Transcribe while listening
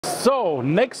So,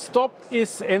 next stop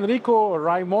is Enrico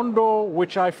Raimondo,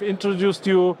 which I've introduced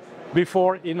you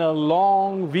before in a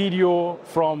long video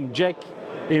from JEC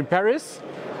in Paris.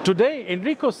 Today,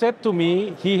 Enrico said to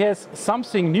me he has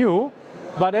something new,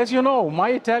 but as you know, my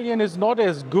Italian is not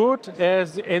as good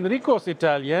as Enrico's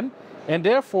Italian, and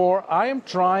therefore I am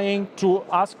trying to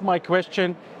ask my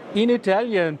question in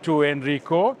Italian to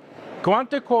Enrico.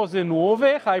 Quante cose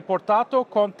nuove hai portato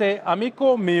con te,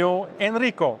 amico mio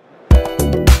Enrico?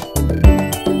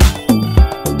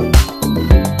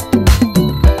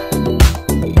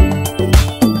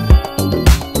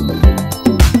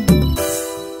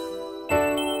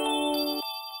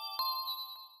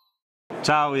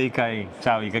 Ciao Ilkay,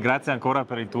 grazie ancora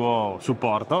per il tuo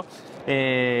supporto.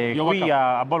 Qui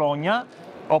a Bologna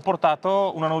ho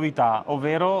portato una novità,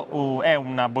 ovvero è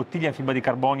una bottiglia in fibra di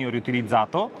carbonio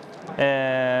riutilizzato,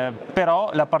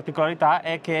 però la particolarità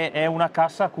è che è una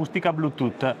cassa acustica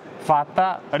Bluetooth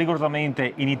fatta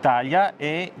rigorosamente in Italia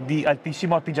e di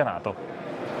altissimo artigianato.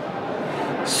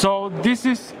 So this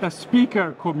is a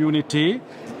speaker community,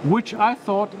 which I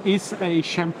thought is a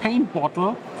champagne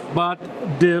bottle, but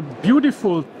the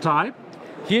beautiful type.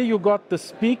 Here you got the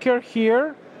speaker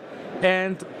here,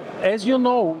 and as you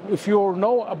know, if you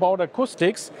know about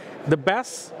acoustics, the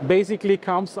bass basically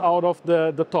comes out of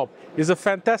the top. It's a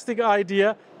fantastic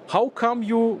idea. How come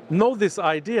you know this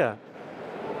idea?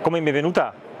 Come mi è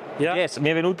venuta? Yeah. Yes, mi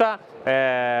è venuta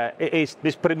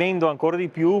esprimendo ancora di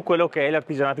più quello che è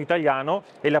l'artigianato italiano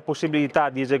e la possibilità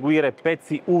di eseguire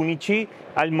pezzi unici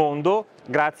al mondo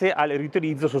grazie al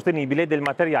riutilizzo sostenibile del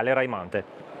materiale RAIMANTE.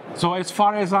 So as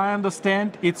far as I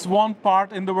understand, it's one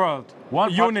part in the world.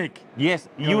 Unique. Yes,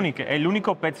 unique. È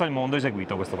l'unico pezzo al mondo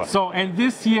eseguito questo qua. So, and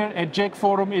this here at JEC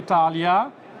Forum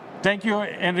Italia, thank you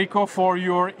Enrico for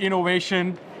your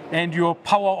innovation and your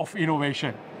power of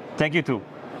innovation. Thank you too.